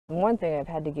One thing I've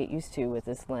had to get used to with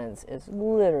this lens is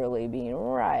literally being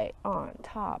right on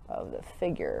top of the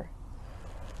figure.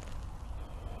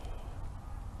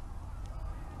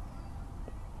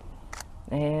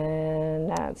 And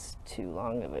that's too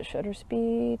long of a shutter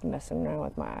speed, messing around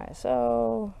with my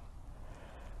ISO.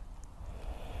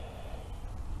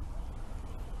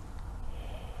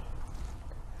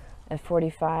 At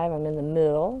 45, I'm in the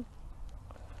middle.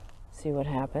 See what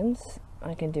happens.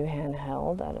 I can do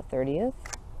handheld at a 30th.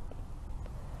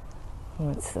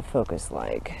 What's the focus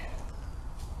like?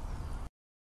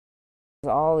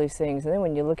 All these things, and then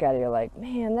when you look at it, you're like,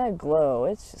 man, that glow,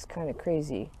 it's just kind of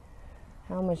crazy.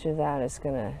 How much of that is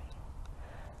gonna...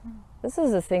 This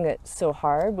is the thing that's so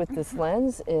hard with this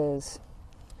lens is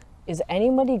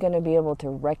anybody gonna be able to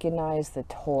recognize the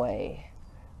toy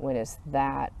when it's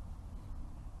that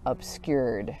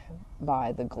obscured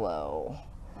by the glow?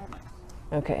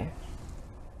 Okay.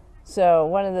 So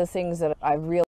one of the things that I've realized